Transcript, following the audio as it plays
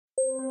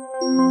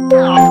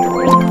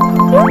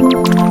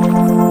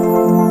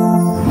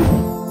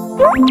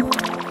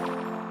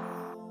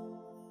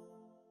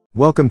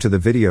Welcome to the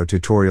video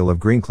tutorial of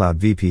GreenCloud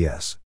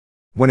VPS.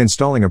 When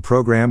installing a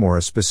program or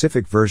a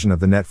specific version of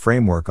the .NET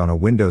Framework on a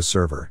Windows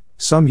server,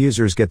 some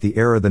users get the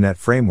error the .NET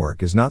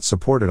Framework is not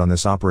supported on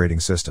this operating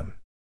system.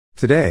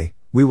 Today,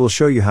 we will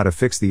show you how to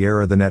fix the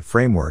error the .NET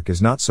Framework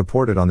is not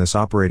supported on this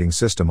operating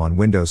system on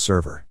Windows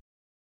Server.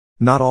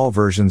 Not all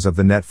versions of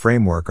the .NET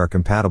Framework are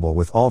compatible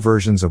with all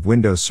versions of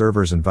Windows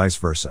servers and vice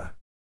versa.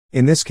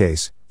 In this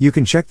case, you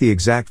can check the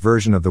exact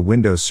version of the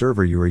Windows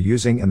server you are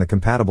using and the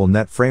compatible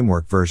 .NET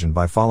Framework version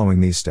by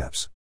following these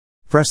steps.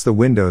 Press the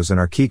Windows and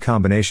R key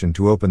combination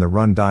to open the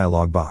Run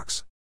dialog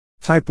box.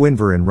 Type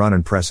WinVer in Run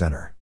and press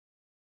Enter.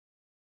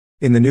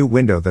 In the new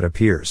window that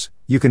appears,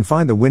 you can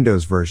find the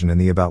Windows version in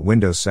the About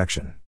Windows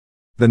section.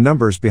 The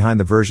numbers behind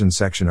the version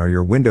section are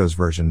your Windows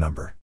version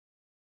number.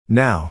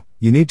 Now,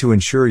 you need to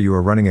ensure you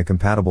are running a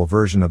compatible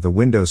version of the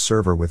Windows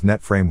server with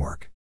 .NET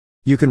Framework.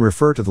 You can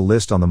refer to the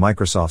list on the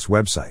Microsoft's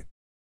website.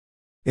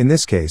 In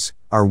this case,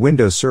 our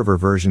Windows Server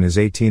version is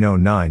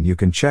 1809. You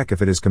can check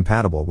if it is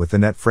compatible with the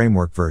 .NET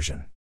Framework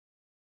version.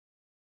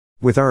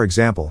 With our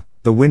example,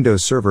 the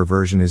Windows Server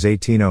version is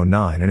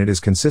 1809 and it is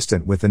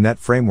consistent with the .NET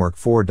Framework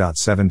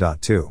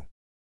 4.7.2.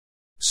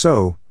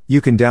 So,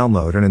 you can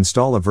download and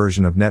install a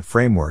version of .NET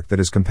Framework that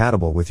is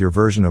compatible with your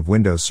version of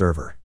Windows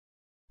Server.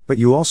 But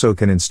you also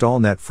can install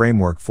 .NET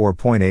Framework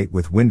 4.8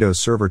 with Windows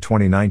Server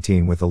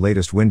 2019 with the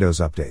latest Windows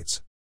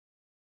updates.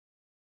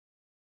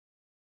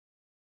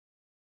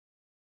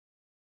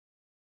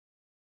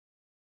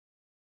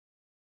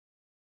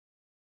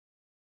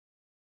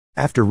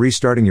 After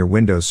restarting your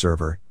Windows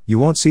server, you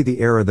won't see the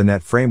error the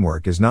 .NET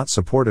Framework is not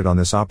supported on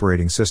this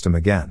operating system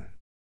again.